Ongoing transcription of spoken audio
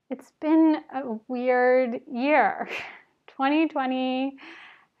it's been a weird year. 2020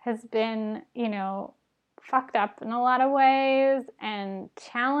 has been, fucked up in a lot of ways and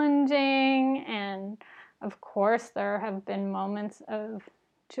challenging. And of course, there have been moments of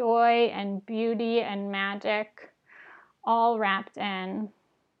joy and beauty and magic all wrapped in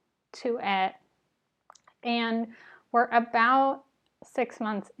to it. And we're about 6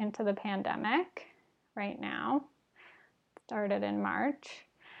 months into the pandemic right now. Started in March.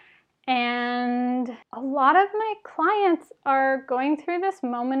 And a lot of my clients are going through this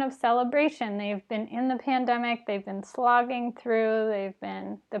moment of celebration. They've been in the pandemic, they've been slogging through,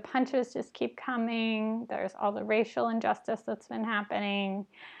 the punches just keep coming. There's all the racial injustice that's been happening.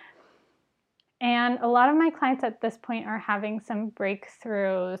 And a lot of my clients at this point are having some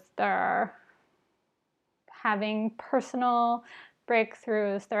breakthroughs. They're having personal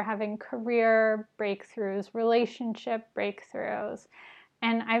breakthroughs, they're having career breakthroughs, relationship breakthroughs.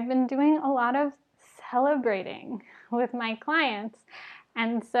 And I've been doing a lot of celebrating with my clients.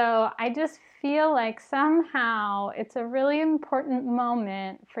 And so I just feel like somehow it's a really important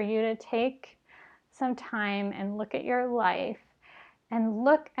moment for you to take some time and look at your life and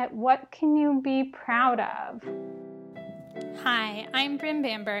look at what can you be proud of. Hi, I'm Bryn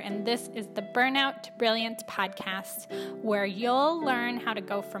Bamber, and this is the Burnout to Brilliance podcast, where you'll learn how to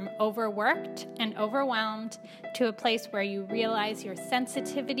go from overworked and overwhelmed to a place where you realize your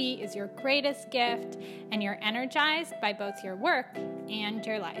sensitivity is your greatest gift and you're energized by both your work and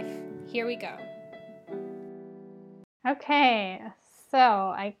your life. Here we go. Okay, so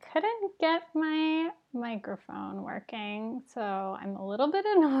I couldn't get my microphone working, so I'm a little bit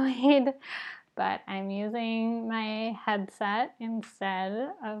annoyed. But I'm using my headset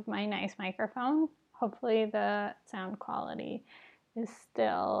instead of my nice microphone. Hopefully the sound quality is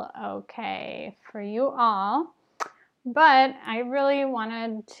still okay for you all. But I really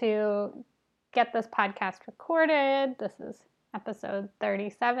wanted to get this podcast recorded. This is episode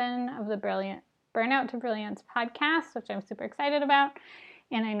 37 of the Burnout to Brilliance podcast, which I'm super excited about.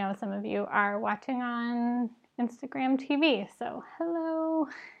 And I know some of you are watching on Instagram TV, so hello,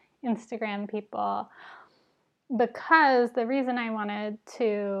 Instagram people, because the reason I wanted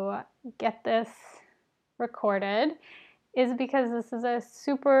to get this recorded is because this is a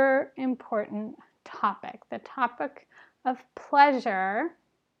super important topic, the topic of pleasure.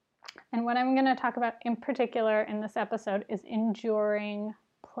 And what I'm going to talk about in particular in this episode is enduring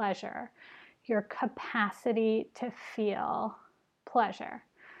pleasure, your capacity to feel pleasure.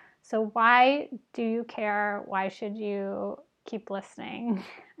 So why do you care? Why should you keep listening?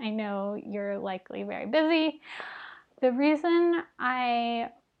 I know you're likely very busy. The reason I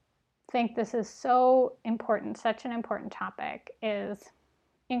think this is so important, such an important topic, is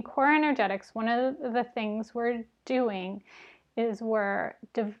in core energetics, one of the things we're doing is we're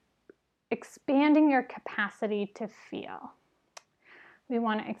expanding your capacity to feel. We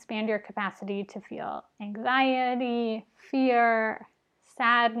want to expand your capacity to feel anxiety, fear,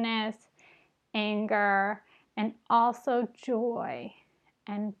 sadness, anger, and also joy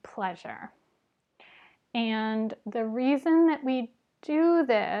and pleasure. And the reason that we do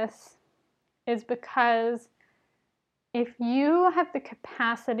this is because if you have the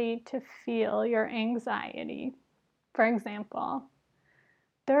capacity to feel your anxiety, for example,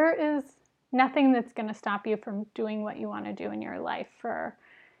 there is nothing that's going to stop you from doing what you want to do in your life, for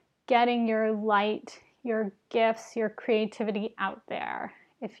getting your light, your gifts, your creativity out there.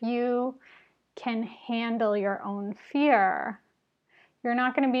 If you can handle your own fear, you're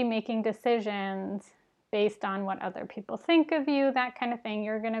not going to be making decisions based on what other people think of you, that kind of thing.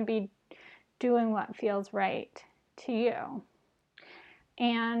 You're going to be doing what feels right to you.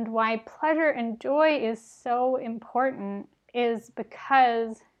 And why pleasure and joy is so important is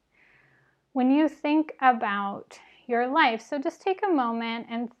because when you think about your life, so just take a moment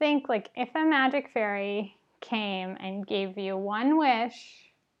and think, like, if a magic fairy came and gave you one wish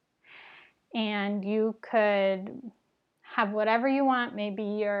and you could have whatever you want. Maybe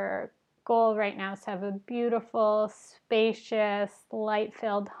your goal right now is to have a beautiful, spacious,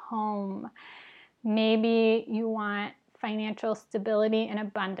 light-filled home. Maybe you want financial stability and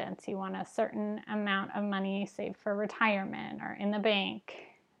abundance. You want a certain amount of money saved for retirement or in the bank.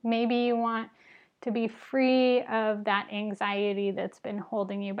 Maybe you want to be free of that anxiety that's been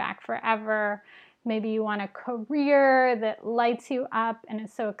holding you back forever. Maybe you want a career that lights you up and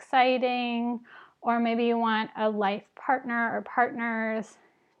is so exciting. Or maybe you want a life partner or partners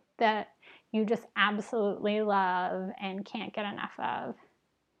that you just absolutely love and can't get enough of.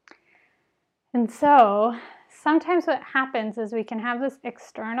 And so sometimes what happens is we can have this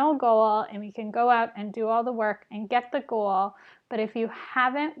external goal and we can go out and do all the work and get the goal, But if you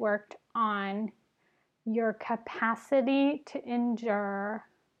haven't worked on your capacity to endure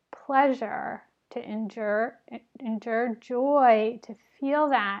pleasure, to endure joy, to feel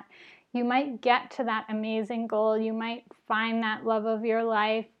that, you might get to that amazing goal. You might find that love of your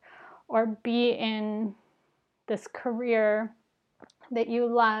life or be in this career that you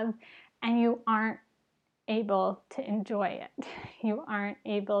love, and you aren't able to enjoy it. You aren't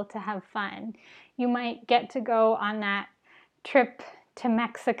able to have fun. You might get to go on that trip to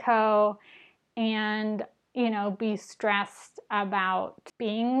Mexico and, be stressed about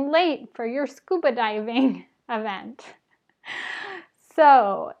being late for your scuba diving event.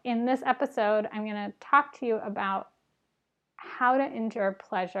 So, in this episode, I'm going to talk to you about how to endure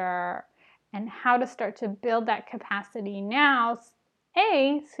pleasure and how to start to build that capacity now.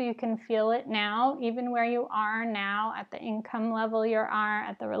 So you can feel it now, even where you are now, at the income level you are,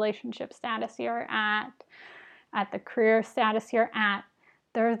 at the relationship status you're at the career status you're at.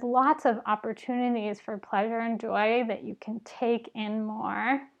 There's lots of opportunities for pleasure and joy that you can take in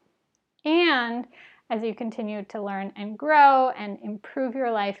more. And as you continue to learn and grow and improve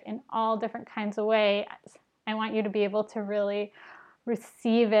your life in all different kinds of ways, I want you to be able to really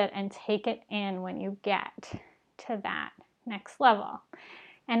receive it and take it in when you get to that next level.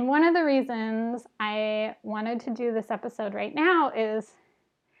 And one of the reasons I wanted to do this episode right now is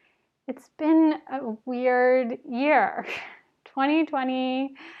it's been a weird year.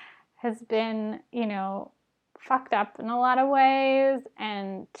 2020 has been, fucked up in a lot of ways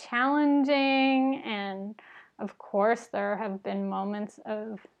and challenging. And of course, there have been moments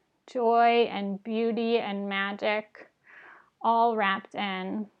of joy and beauty and magic all wrapped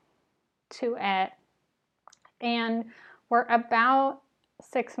in to it. And we're about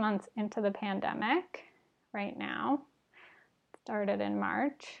 6 months into the pandemic right now. Started in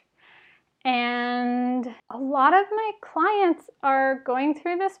March. And a lot of my clients are going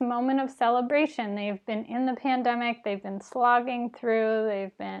through this moment of celebration. They've been in the pandemic, they've been slogging through,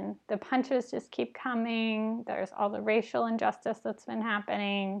 the punches just keep coming. There's all the racial injustice that's been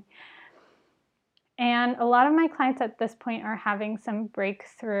happening. And a lot of my clients at this point are having some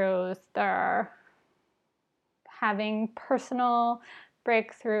breakthroughs. They're having personal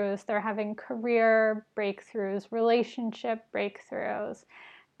breakthroughs, they're having career breakthroughs, relationship breakthroughs.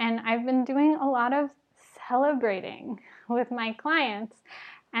 And I've been doing a lot of celebrating with my clients.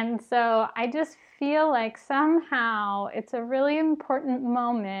 And so I just feel like somehow it's a really important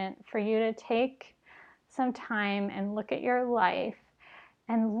moment for you to take some time and look at your life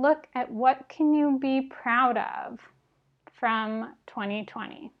and look at what can you be proud of from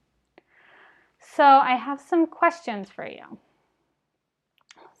 2020. So I have some questions for you.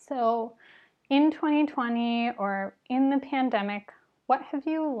 So in 2020 or in the pandemic, what have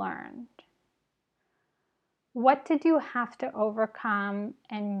you learned? What did you have to overcome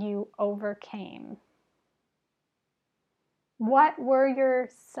and you overcame? What were your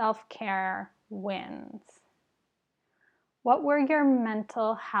self-care wins? What were your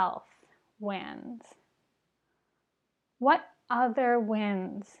mental health wins? What other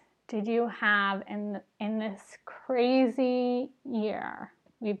wins did you have in this crazy year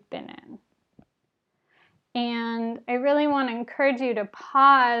we've been in? And I really want to encourage you to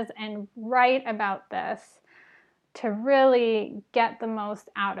pause and write about this to really get the most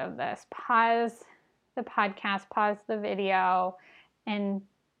out of this. Pause the podcast, pause the video, and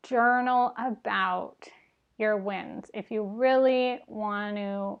journal about your wins. If you really want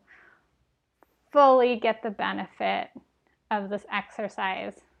to fully get the benefit of this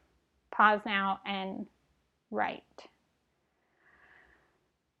exercise, pause now and write.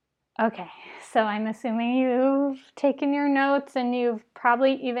 Okay, so I'm assuming you've taken your notes and you've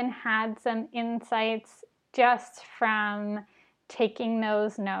probably even had some insights just from taking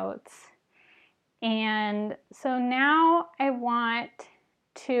those notes. And so now I want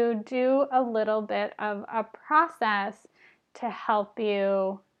to do a little bit of a process to help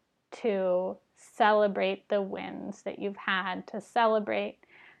you to celebrate the wins that you've had, to celebrate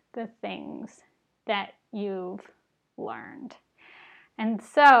the things that you've learned. And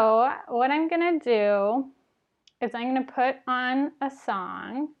so what I'm going to do is I'm going to put on a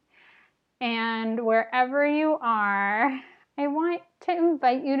song, and wherever you are, I want to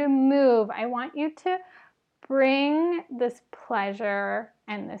invite you to move. I want you to bring this pleasure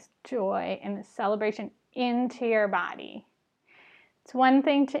and this joy and this celebration into your body. It's one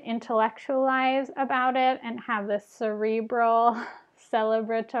thing to intellectualize about it and have this cerebral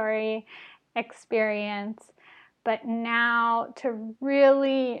celebratory experience, but now to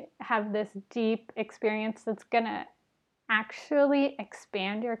really have this deep experience that's going to actually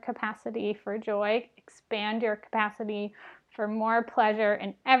expand your capacity for joy, expand your capacity for more pleasure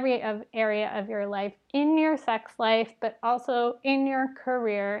in every area of your life, in your sex life, but also in your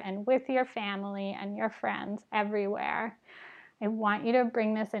career and with your family and your friends everywhere. I want you to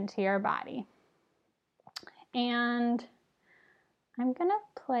bring this into your body. And I'm going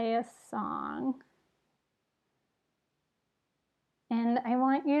to play a song. And I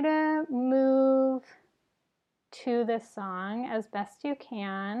want you to move to this song as best you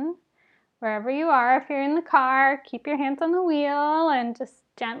can. Wherever you are, if you're in the car, keep your hands on the wheel and just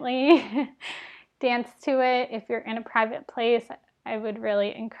gently dance to it. If you're in a private place, I would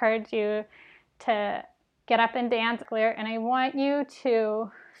really encourage you to get up and dance. And I want you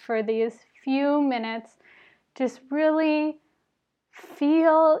to, for these few minutes, just really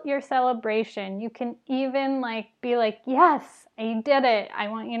feel your celebration. You can even be like, yes, I did it. I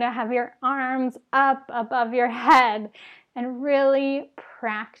want you to have your arms up above your head and really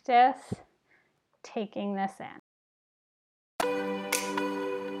practice taking this in.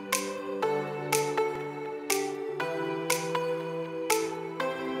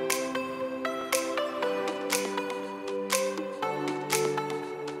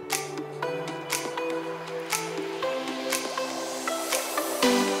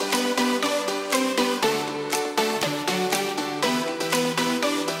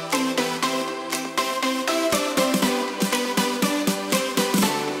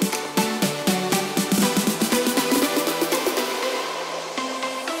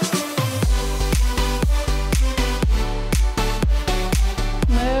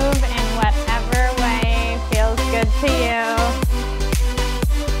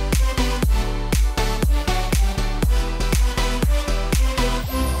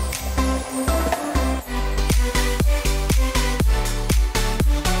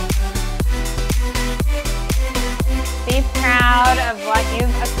 Of what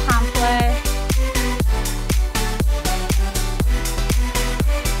you've accomplished.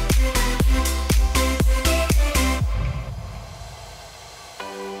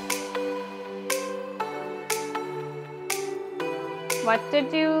 What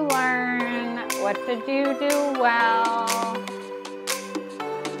did you learn? What did you do well?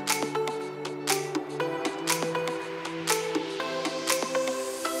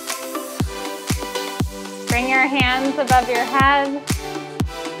 Bring your hands above your head.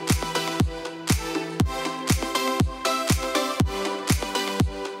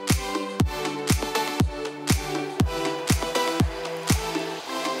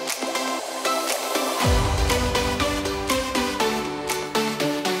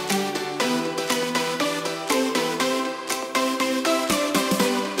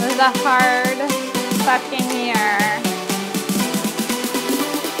 It was a hard fucking year.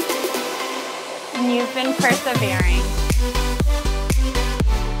 And you've been persevering.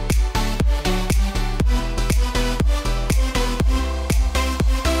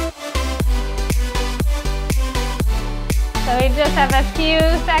 So we just have a few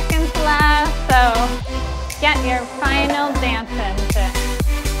seconds left, so get your final dance into.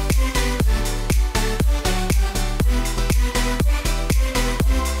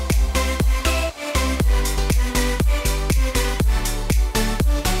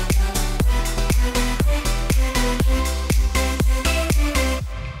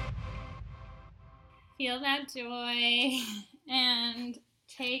 Feel that joy and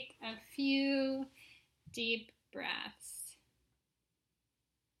take a few deep breaths.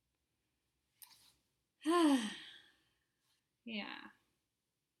 Yeah.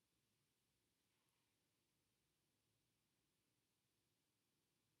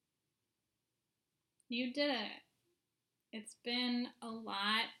 You did it. It's been a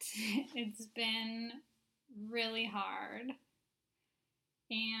lot. It's been really hard.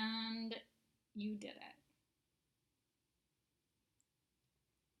 And you did it.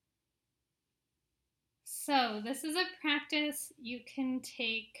 So this is a practice you can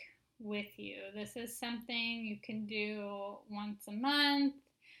take with you. This is something you can do once a month.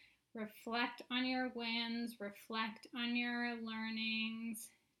 Reflect on your wins, reflect on your learnings,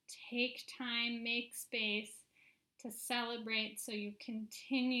 take time, make space to celebrate so you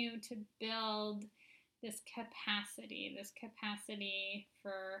continue to build this capacity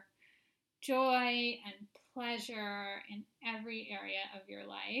for joy and pleasure in every area of your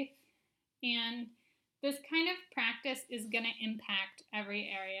life. And this kind of practice is going to impact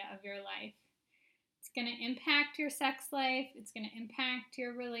every area of your life. It's going to impact your sex life. It's going to impact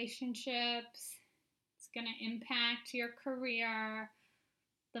your relationships. It's going to impact your career.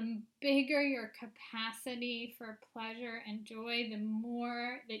 The bigger your capacity for pleasure and joy, the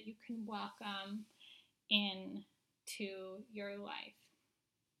more that you can welcome into your life.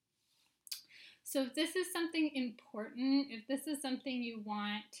 So if this is something important, if this is something you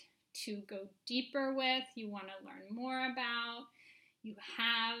want to go deeper with, you want to learn more about, you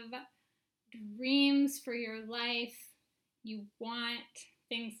have dreams for your life, you want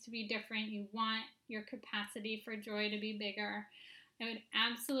things to be different, you want your capacity for joy to be bigger, I would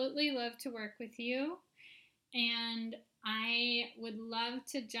absolutely love to work with you. And I would love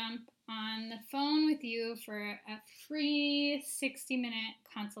to jump on the phone with you for a free 60-minute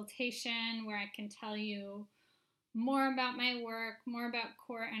consultation where I can tell you more about my work, more about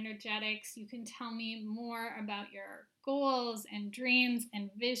core energetics. You can tell me more about your goals and dreams and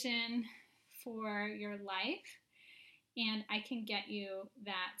vision for your life, and I can get you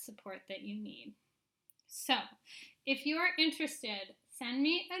that support that you need. So, if you are interested, send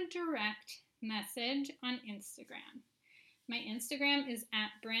me a direct message on Instagram. My Instagram is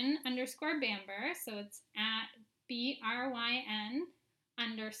at Bryn_Bamber, so it's at BRYN_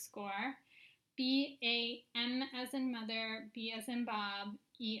 BAM as in mother, B as in Bob,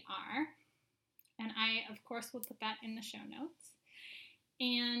 ER. And I, of course, will put that in the show notes.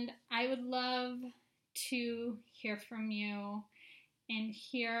 And I would love to hear from you and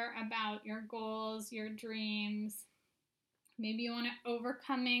hear about your goals, your dreams. Maybe you want to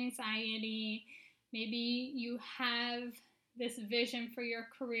overcome anxiety. Maybe you have this vision for your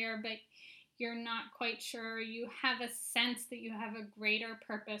career, but you're not quite sure. You have a sense that you have a greater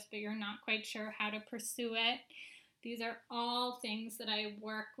purpose, but you're not quite sure how to pursue it. These are all things that I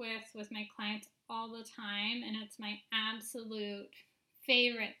work with my clients all the time, and it's my absolute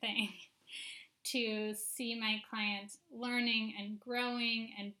favorite thing to see my clients learning and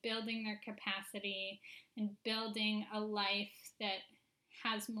growing and building their capacity and building a life that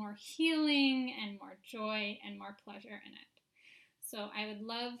has more healing and more joy and more pleasure in it. So I would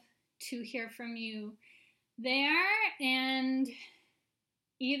love to hear from you there, and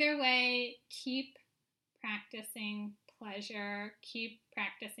either way, keep practicing pleasure, keep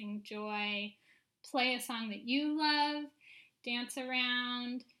practicing joy, play a song that you love, dance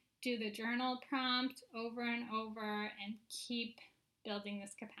around, do the journal prompt over and over, and keep building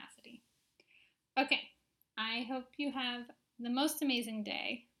this capacity. Okay, I hope you have the most amazing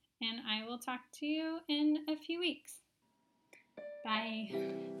day, and I will talk to you in a few weeks. Bye.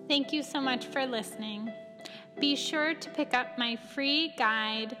 Thank you so much for listening. Be sure to pick up my free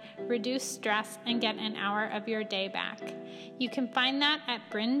guide, Reduce Stress and Get an Hour of Your Day Back. You can find that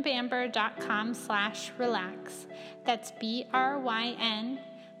at brynbamber.com/relax. That's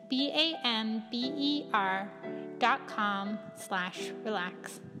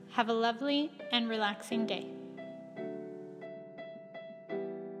BRYNBAMBER.com/relax. Have a lovely and relaxing day.